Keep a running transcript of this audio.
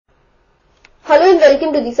Hello and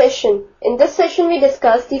welcome to the session. In this session we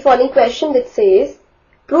discuss the following question which says,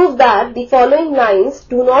 prove that the following lines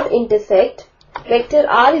do not intersect. Vector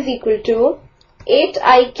r is equal to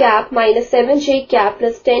 8i cap minus 7j cap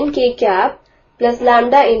plus 10k cap plus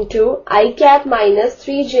lambda into I cap minus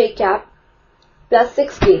 3j cap plus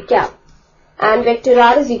 6k cap. And vector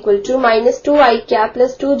r is equal to minus 2i cap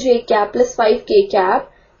plus 2j cap plus 5k cap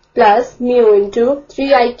plus mu into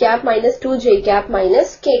 3i cap minus 2j cap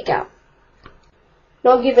minus k cap.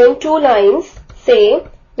 Now given two lines, say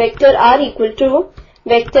vector r equal to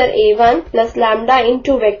vector a1 plus lambda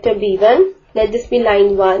into vector b1, let this be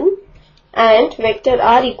line 1, and vector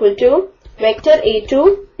r equal to vector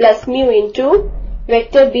a2 plus mu into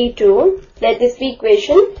vector b2, let this be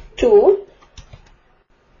equation 2.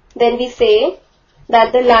 Then we say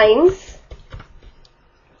that the lines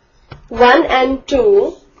 1 and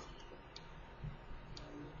 2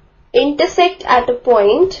 intersect at a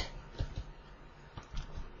point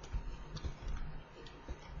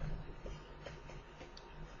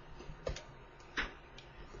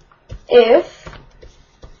if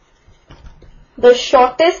the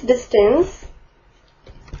shortest distance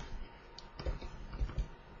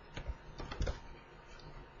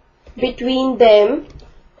between them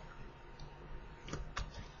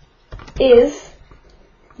is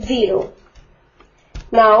 0.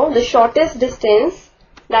 Now the shortest distance,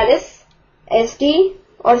 that is SD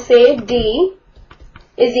or say D,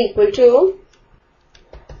 is equal to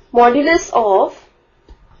modulus of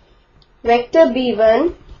vector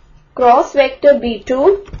B1 cross vector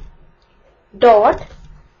B2 dot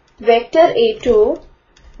vector A2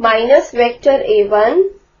 minus vector A1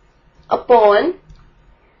 upon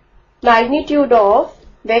magnitude of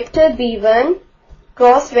vector B1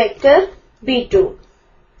 cross vector B2.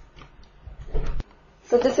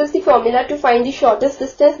 So this is the formula to find the shortest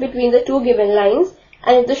distance between the two given lines,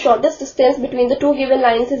 and if the shortest distance between the two given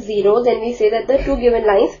lines is 0, then we say that the two given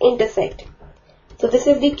lines intersect. So this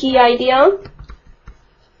is the key idea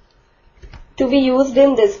to be used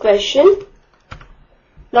in this question.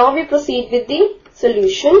 Now we proceed with the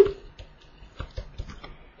solution.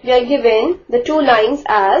 We are given the two lines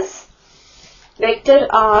as vector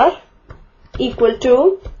r equal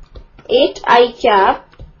to 8i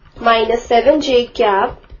cap minus 7j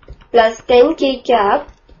cap plus 10k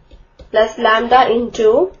cap plus lambda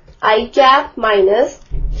into I cap minus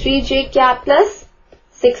 3j cap plus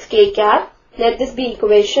 6k cap. Let this be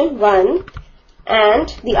equation 1. And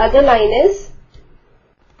the other line is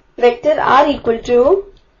vector r equal to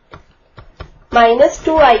minus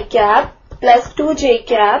 2i cap plus 2j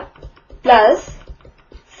cap plus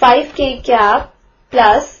 5k cap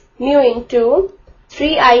plus mu into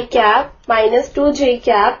 3i cap minus 2j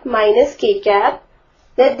cap minus k cap.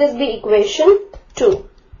 Let this be equation 2.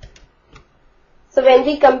 So when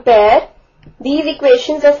we compare these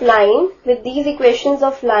equations of line with these equations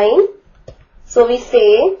of line, so we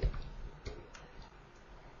say,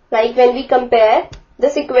 like when we compare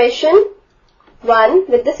this equation 1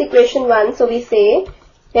 with this equation 1, so we say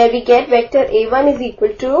where we get vector a1 is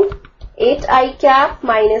equal to 8i cap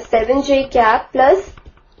minus 7j cap plus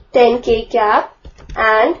 10k cap,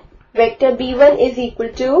 and vector b1 is equal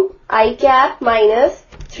to I cap minus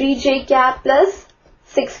 3j cap plus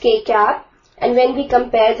 6k cap. And when we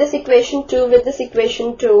compare this equation 2 with this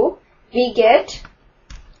equation 2, we get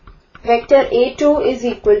vector a2 is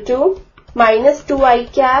equal to minus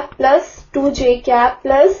 2i cap plus 2j cap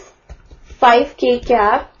plus 5k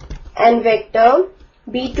cap, and vector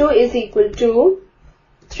b2 is equal to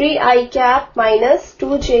 3i cap minus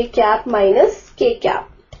 2j cap minus k cap.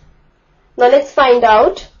 Now let's find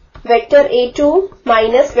out vector a2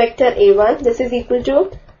 minus vector a1. This is equal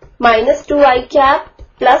to minus 2i cap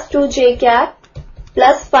plus 2j cap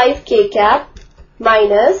plus 5k cap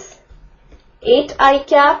minus 8i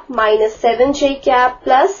cap minus 7j cap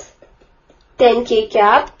plus 10k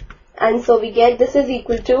cap, and so we get this is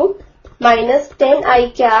equal to minus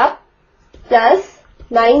 10i cap plus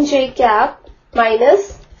 9j cap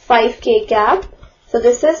minus 5k cap. So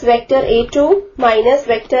this is vector a2 minus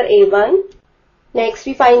vector a1. Next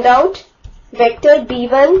we find out vector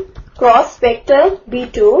b1 cross vector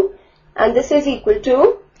b2, and this is equal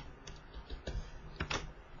to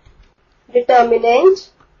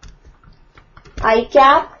determinant I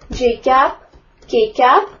cap, j cap, k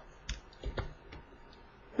cap.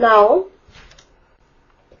 Now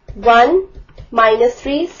 1 minus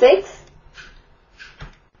 3, 6.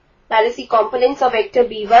 That is the components of vector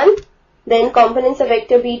b1. Then components of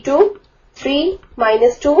vector b2, 3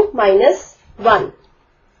 minus 2 minus 1.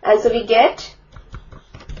 And so we get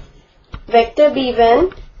vector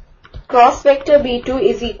b1 cross vector b2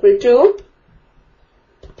 is equal to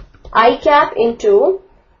I cap into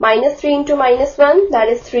minus 3 into minus 1, that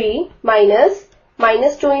is 3, minus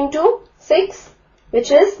 2 into 6, which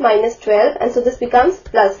is minus 12, and so this becomes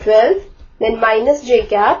plus 12. Then minus j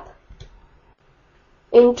cap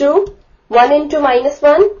into 1 into minus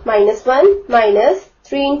 1, minus 1, minus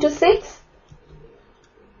 3 into 6,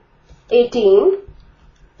 18,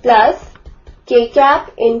 plus k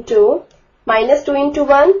cap into minus 2 into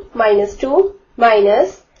 1, minus 2,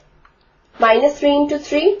 minus 3 into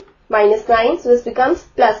 3, minus 9, so this becomes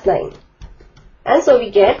plus 9. And so we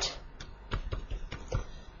get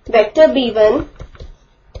vector b1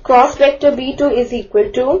 cross vector b2 is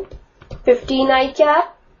equal to 15i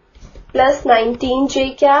cap plus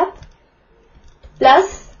 19j cap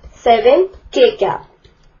plus 7k cap.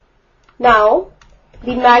 Now,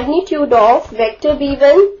 the magnitude of vector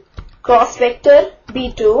b1 cross vector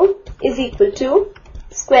b2 is equal to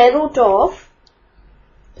square root of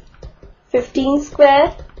 15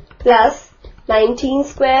 square plus 19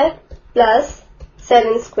 square plus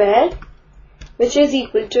 7 square, which is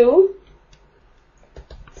equal to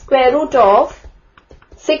square root of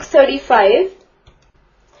 635.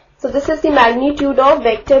 So this is the magnitude of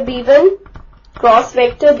vector b1 cross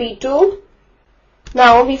vector b2.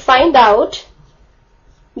 Now we find out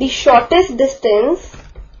the shortest distance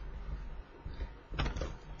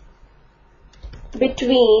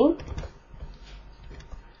between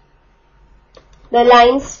the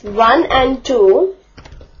lines 1 and 2.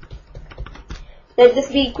 Let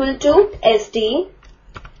this be equal to SD.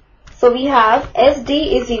 So we have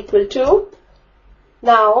SD is equal to,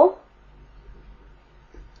 now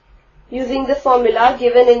using the formula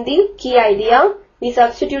given in the key idea, we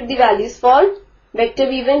substitute the values for vector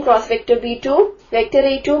b1 cross vector b2, vector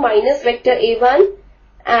a2 minus vector a1,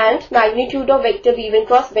 and magnitude of vector b1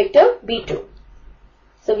 cross vector b2.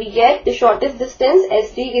 So we get the shortest distance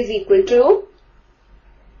SD is equal to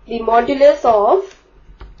the modulus of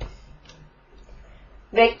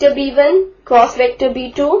vector b1 cross vector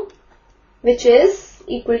b2, which is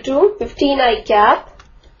equal to 15i cap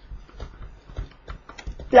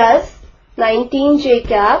plus 19j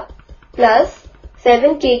cap plus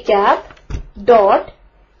 7k cap dot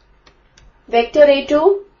vector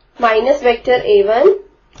a2 minus vector a1,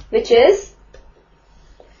 which is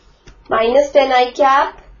minus 10i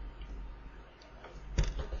cap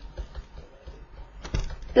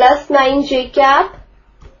plus 9j cap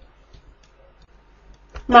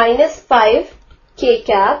minus 5k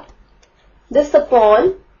cap, this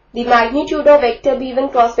upon the magnitude of vector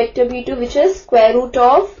b1 cross vector b2, which is square root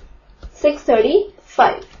of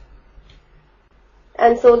 635.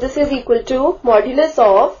 And so this is equal to modulus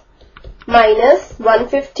of minus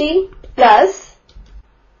 150 plus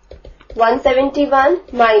 171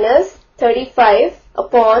 minus 35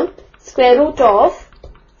 upon square root of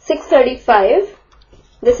 635.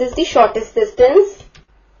 This is the shortest distance.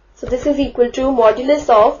 So this is equal to modulus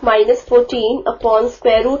of minus 14 upon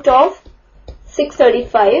square root of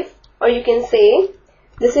 635, or you can say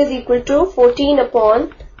this is equal to 14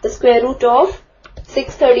 upon the square root of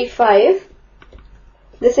 635.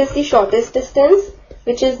 This is the shortest distance,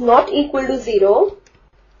 which is not equal to 0.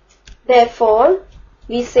 Therefore,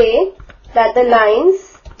 we say that the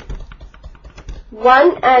lines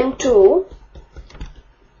 1 and 2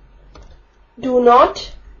 do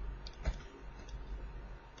not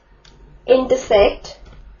intersect,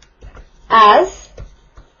 as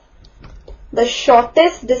the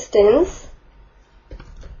shortest distance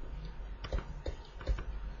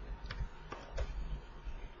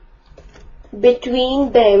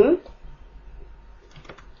between them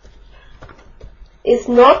is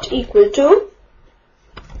not equal to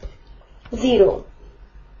 0.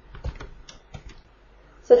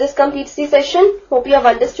 So this completes the session. Hope you have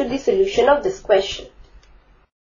understood the solution of this question.